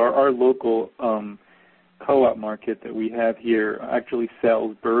chain, but our local co-op market that we have here actually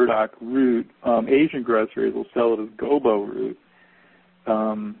sells burdock root. Asian groceries will sell it as gobo root.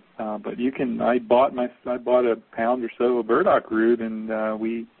 But you can. I bought a pound or so of burdock root, and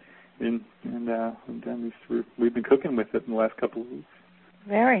we've been cooking with it in the last couple of weeks.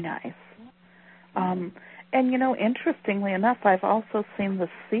 Very nice. And interestingly enough, I've also seen the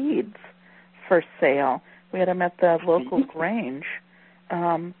seeds for sale. We had them at the local Grange.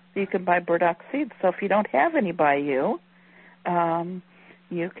 You can buy burdock seeds. So if you don't have any by you,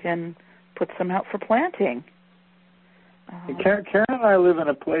 you can put some out for planting. Karen and I live in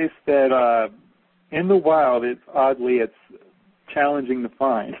a place that, in the wild, it's challenging to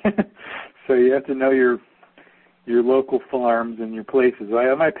find. So you have to know your local farms and your places. I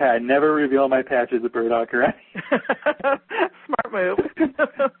have my I never reveal my patches of burdock or anything. Smart move.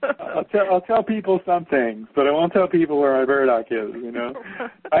 I'll tell people some things, but I won't tell people where my burdock is.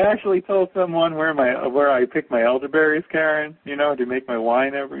 I actually told someone where I pick my elderberries, Karen. To make my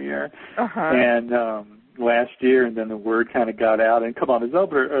wine every year. And last year, and then the word kind of got out, and come on, there's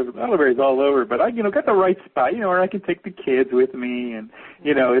elderberries all over, but I, got the right spot, where I can take the kids with me, and,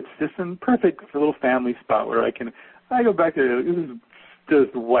 it's just a perfect little family spot where I go back to, this is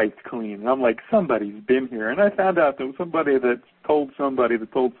just wiped clean, and I'm like, somebody's been here, and I found out that somebody that told somebody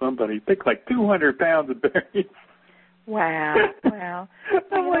picked like 200 pounds of berries. Wow.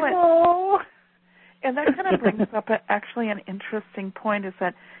 I'm like, oh. And that kind of brings up actually an interesting point, is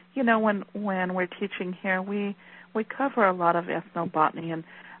that, when we're teaching here, we cover a lot of ethnobotany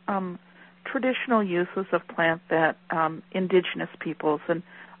and traditional uses of plants that indigenous peoples and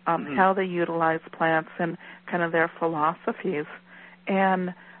how they utilize plants and kind of their philosophies.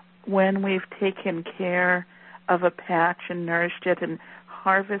 And when we've taken care of a patch and nourished it and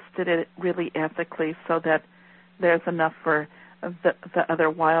harvested it really ethically so that there's enough for the other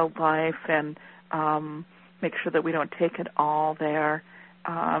wildlife and make sure that we don't take it all there,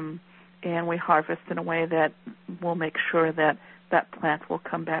 and we harvest in a way that will make sure that that plant will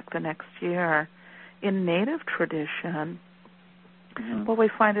come back the next year. In native tradition, what we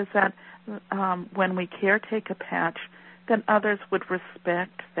find is that when we caretake a patch, then others would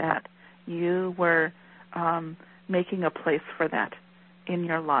respect that you were making a place for that in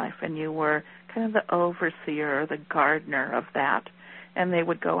your life, and you were kind of the overseer or the gardener of that, and they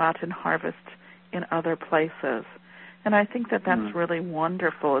would go out and harvest in other places. And I think that that's really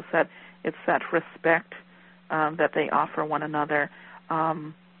wonderful, is that it's that respect that they offer one another,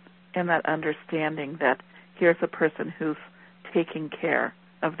 and that understanding that here's a person who's taking care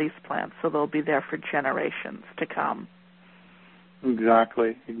of these plants, so they'll be there for generations to come.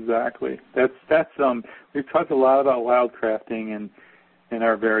 Exactly. That's we've talked a lot about wildcrafting and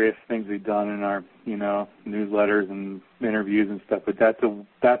our various things we've done in our newsletters and interviews and stuff, but that's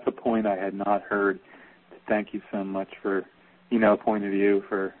a point I had not heard. Thank you so much for a point of view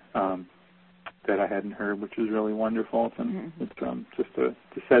for that I hadn't heard, which is really wonderful. And it's just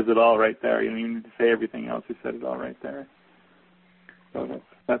says it all right there. You don't even need to say everything else. You said it all right there. So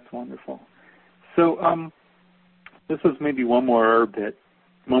that's wonderful. So this was maybe one more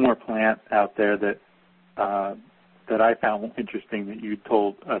plant out there that I found interesting that you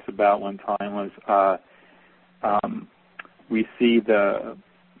told us about one time was we see the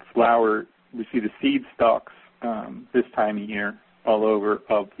seed stalks this time of year all over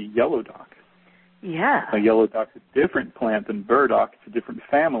of the yellow dock. Yeah. A yellow dock is a different plant than burdock. It's a different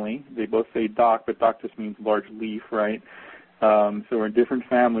family. They both say dock, but dock just means large leaf, right? So we're in different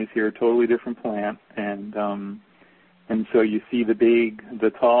families here, totally different plant, and so you see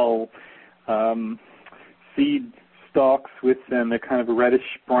the tall seed stalks with them. They're kind of a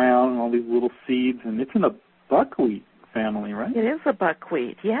reddish brown, and all these little seeds, and it's in the buckwheat family, right? It is a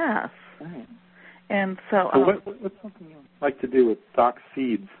buckwheat, yes. Right. And so what's something you like to do with dock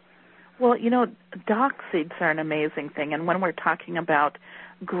seeds? Well, dock seeds are an amazing thing, and when we're talking about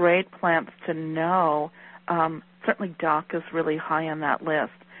great plants to know, certainly dock is really high on that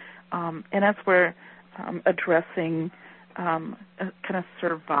list. And as we're addressing kind of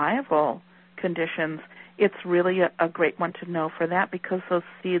survival conditions, it's really a great one to know for that, because those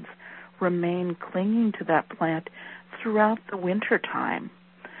seeds remain clinging to that plant throughout the winter time.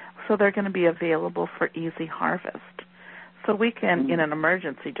 So they're going to be available for easy harvest. So we can, in an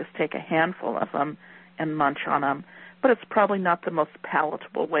emergency, just take a handful of them and munch on them, but it's probably not the most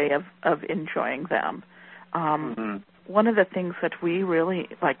palatable way of enjoying them. One of the things that we really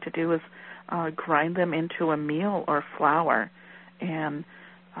like to do is grind them into a meal or flour, and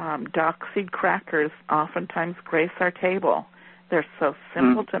dock seed crackers oftentimes grace our table. They're so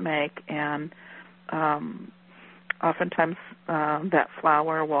simple to make, and oftentimes that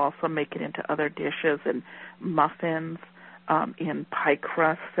flour will also make it into other dishes and muffins, in pie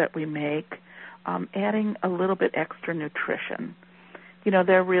crusts that we make, adding a little bit extra nutrition.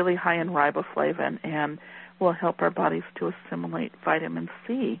 They're really high in riboflavin and will help our bodies to assimilate vitamin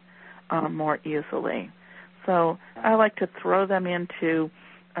C more easily. So I like to throw them into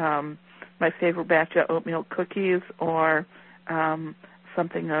my favorite batch of oatmeal cookies, or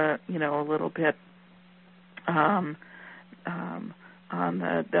something a little bit on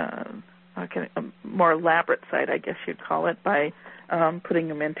the more elaborate side, I guess you'd call it, by putting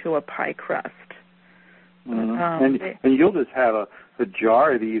them into a pie crust. And you'll just have a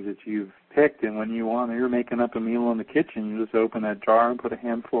jar of these that you've picked, and when you're making up a meal in the kitchen, you just open that jar and put a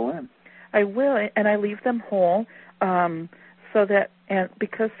handful in. I will, and I leave them whole, so that, and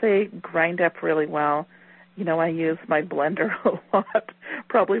because they grind up really well, I use my blender a lot,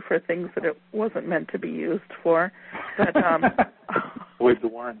 probably for things that it wasn't meant to be used for. But avoid the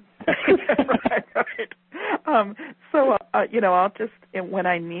one. right. So I'll just, when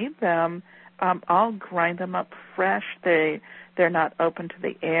I need them, I'll grind them up fresh. They're not open to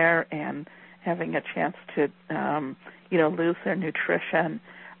the air and having a chance to lose their nutrition.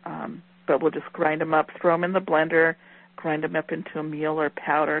 But we'll just grind them up, throw them in the blender, grind them up into a meal or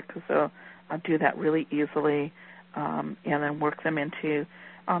powder, because I'll do that really easily, and then work them into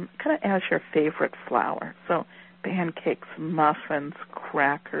kind of as your favorite flour. So pancakes, muffins,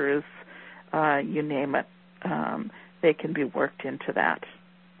 crackers, you name it. They can be worked into that.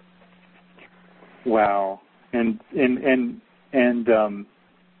 Wow. And I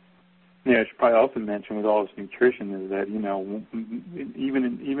should probably also mention with all this nutrition is that,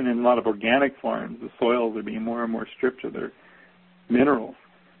 even in a lot of organic farms, the soils are being more and more stripped of their minerals.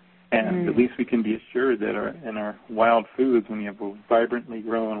 And at least we can be assured that in our wild foods, when you have a vibrantly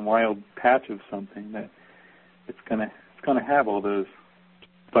growing wild patch of something, that it's gonna have all those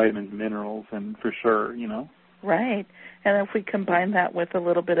vitamins, minerals, and for sure, Right. And if we combine that with a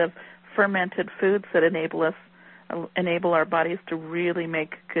little bit of fermented foods that enable our bodies to really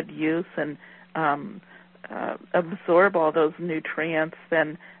make good use and absorb all those nutrients,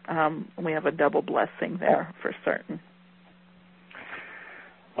 then we have a double blessing there for certain.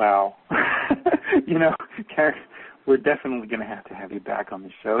 Wow. Karen, we're definitely going to have you back on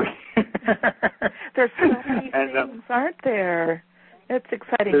the show. There's so many things, aren't there? It's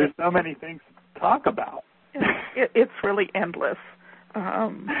exciting. There's so many things to talk about. It's really endless.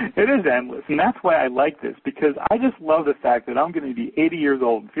 It is endless, and that's why I like this, because I just love the fact that I'm going to be 80 years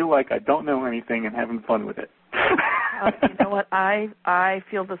old and feel like I don't know anything and having fun with it. You know what? I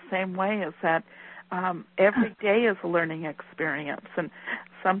feel the same way, is that every day is a learning experience, and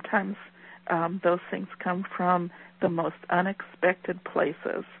sometimes those things come from the most unexpected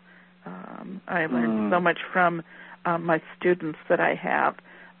places. I learn so much from my students that I have,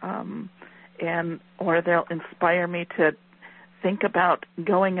 or they'll inspire me to think about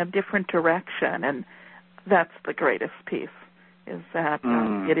going a different direction, and that's the greatest piece, is that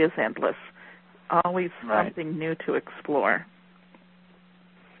it is endless. Always something new to explore.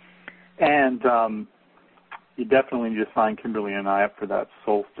 And you definitely need to sign Kimberly and I up for that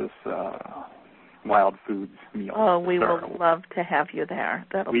solstice wild foods meal. Oh, we will love to have you there.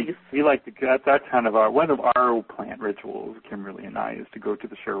 We like to. That's kind of one of our plant rituals. Kimberly and I is to go to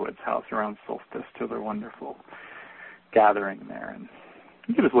the Sherwood's house around solstice to their wonderful gathering there, and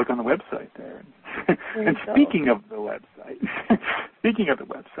you can just look on the website there. And speaking of the website,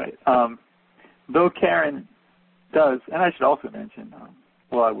 though Karen does, and I should also mention,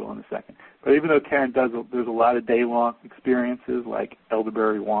 well, I will in a second, but even though Karen does, there's a lot of day-long experiences like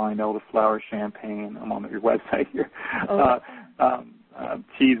elderberry wine, elderflower champagne. I'm on your website here.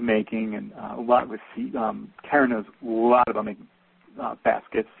 Cheese making, and a lot with Karen knows a lot about making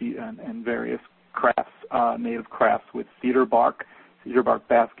baskets and various crafts, native crafts with cedar bark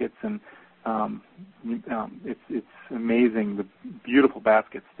baskets, and it's amazing the beautiful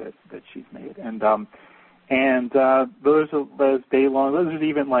baskets that she's made, and those day long. Those are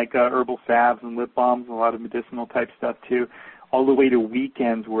even like herbal salves and lip balms, and a lot of medicinal type stuff too, all the way to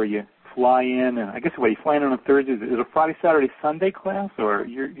weekends where you fly in, and I guess you fly in on a Thursday. Is it a Friday, Saturday, Sunday class, or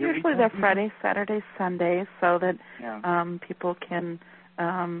usually they're Friday, Saturday, Sunday, so that people can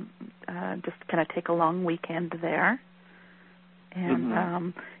just kind of take a long weekend there. And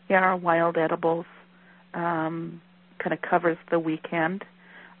our wild edibles kind of covers the weekend,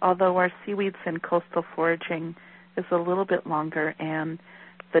 although our seaweeds and coastal foraging is a little bit longer, and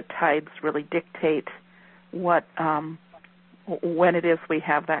the tides really dictate what when it is we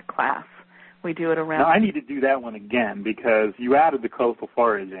have that class. We do it around. Now, I need to do that one again, because you added the coastal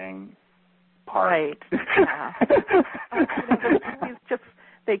foraging part. Right. Yeah.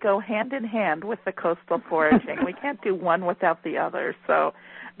 They go hand in hand with the coastal foraging. We can't do one without the other. So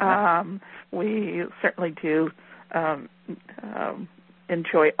we certainly do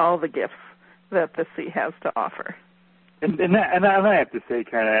enjoy all the gifts that the sea has to offer. And I have to say,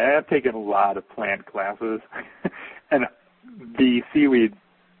 Karen, I've taken a lot of plant classes, and the seaweed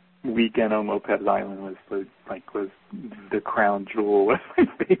weekend on Lopez Island was the crown jewel. Was my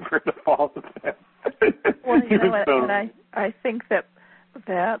favorite of all of them. Well, and I think that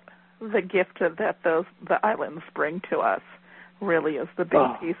the gift that the islands bring to us really is the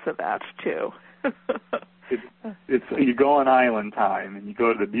big piece of that too. It's you go on island time, and you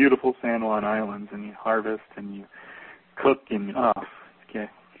go to the beautiful San Juan Islands, and you harvest and you cook, and it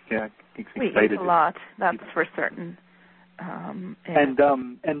makes me excited. We eat a lot, that's for certain. And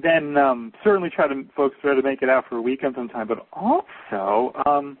then certainly folks try to make it out for a weekend sometime, but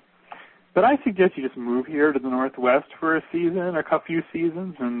also. But I suggest you just move here to the Northwest for a season or a few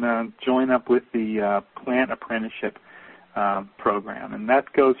seasons and join up with the plant apprenticeship program. And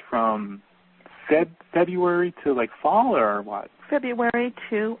that goes from February to fall, or what? February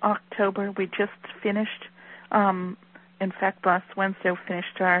to October. We just finished, in fact, last Wednesday we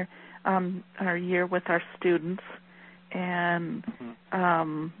finished our year with our students. And,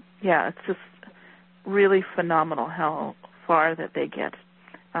 it's just really phenomenal how far that they get.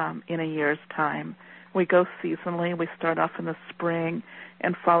 In a year's time. We go seasonally. We start off in the spring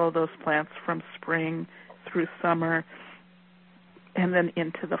and follow those plants from spring through summer and then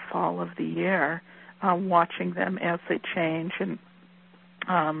into the fall of the year, watching them as they change and,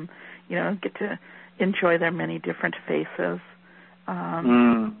 get to enjoy their many different faces.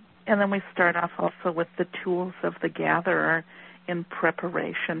 And then we start off also with the tools of the gatherer in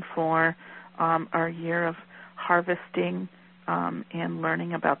preparation for our year of harvesting and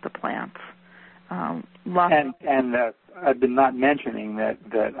learning about the plants. And I've been not mentioning that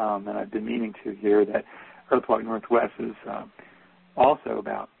and I've been meaning to here, that Earthwalk Northwest is also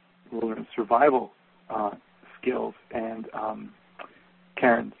about wilderness survival skills. And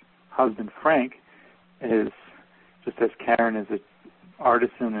Karen's husband, Frank, is, just as Karen is an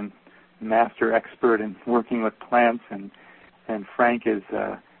artisan and master expert in working with plants, and Frank is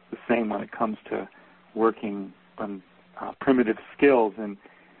the same when it comes to working from primitive skills.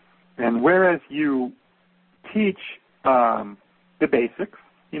 And whereas you teach the basics,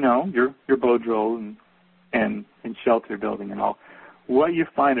 your bow drill and shelter building and all, what you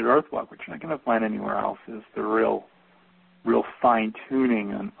find at Earthwalk, which you're not going to find anywhere else, is the real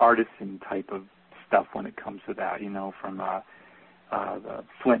fine-tuning and artisan type of stuff when it comes to that, from the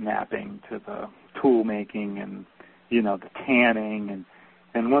flint knapping to the tool making and, the tanning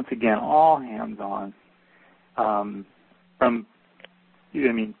and once again, all hands-on. From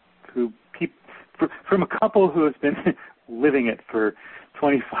a couple who has been living it for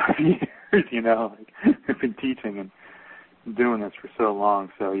 25 years, who've been teaching and doing this for so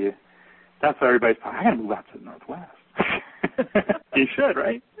long. So that's why everybody's like, I got to move out to the Northwest. You should,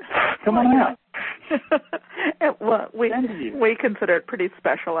 right? Come on out. Well, we consider it pretty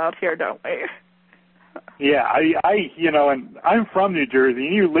special out here, don't we? Yeah, and I'm from New Jersey,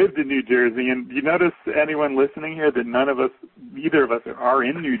 and you lived in New Jersey, and you notice, anyone listening here, that either of us are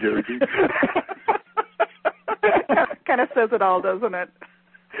in New Jersey. Kind of says it all, doesn't it?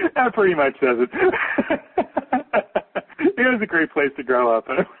 That pretty much says it. It was a great place to grow up.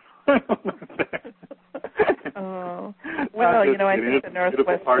 Oh, well, I think the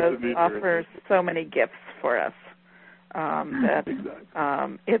Northwest offers so many gifts for us that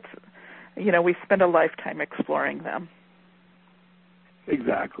it's, we spend a lifetime exploring them.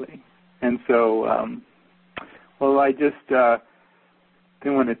 Exactly. And so, I just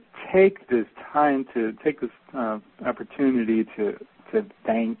didn't want to take this opportunity to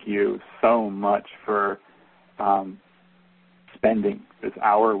thank you so much for spending this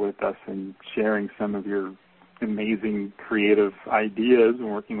hour with us and sharing some of your amazing creative ideas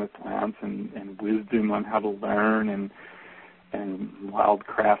and working with plants and wisdom on how to learn and wild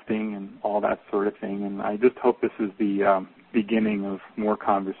crafting and all that sort of thing. And I just hope this is the beginning of more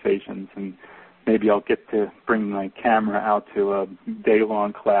conversations, and maybe I'll get to bring my camera out to a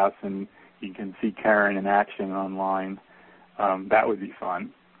day-long class and you can see Karen in action online. That would be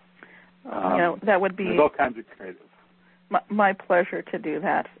fun. That would be... There's all kinds of creative. My pleasure to do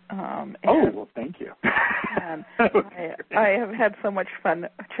that. Well, thank you. And I have had so much fun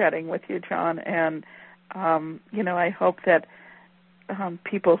chatting with you, John, and, I hope that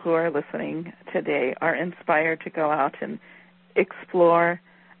people who are listening today are inspired to go out and explore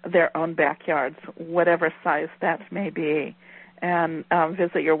their own backyards, whatever size that may be, and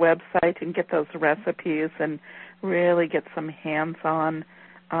visit your website and get those recipes and really get some hands-on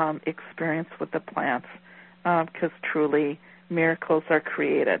experience with the plants, because truly miracles are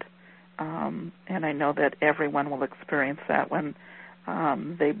created. And I know that everyone will experience that when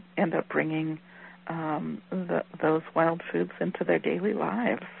they end up bringing those wild foods into their daily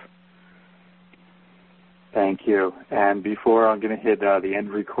lives. Thank you. And before I'm going to hit the end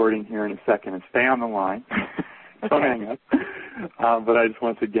recording here in a second, and stay on the line. Don't hang up. But I just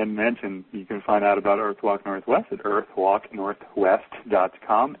once again mention you can find out about Earthwalk Northwest at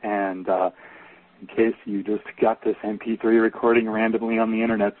earthwalknorthwest.com. And in case you just got this MP3 recording randomly on the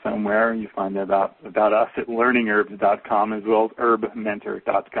internet somewhere, you find out about us at learningherbs.com as well as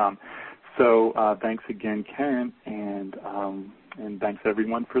herbmentor.com. So thanks again, Karen, and thanks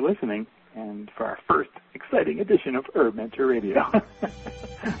everyone for listening and for our first exciting edition of Herb Mentor Radio.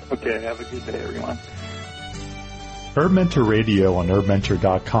 Okay, have a good day, everyone. Herb Mentor Radio on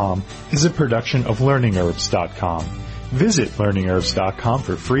herbmentor.com is a production of learningherbs.com. Visit learningherbs.com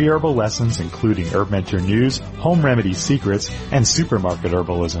for free herbal lessons including Herb Mentor news, home remedy secrets, and supermarket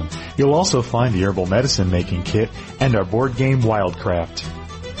herbalism. You'll also find the herbal medicine making kit and our board game Wildcraft.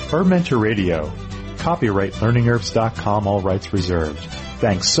 Herb Mentor Radio. Copyright learningherbs.com, all rights reserved.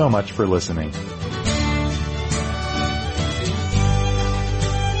 Thanks so much for listening.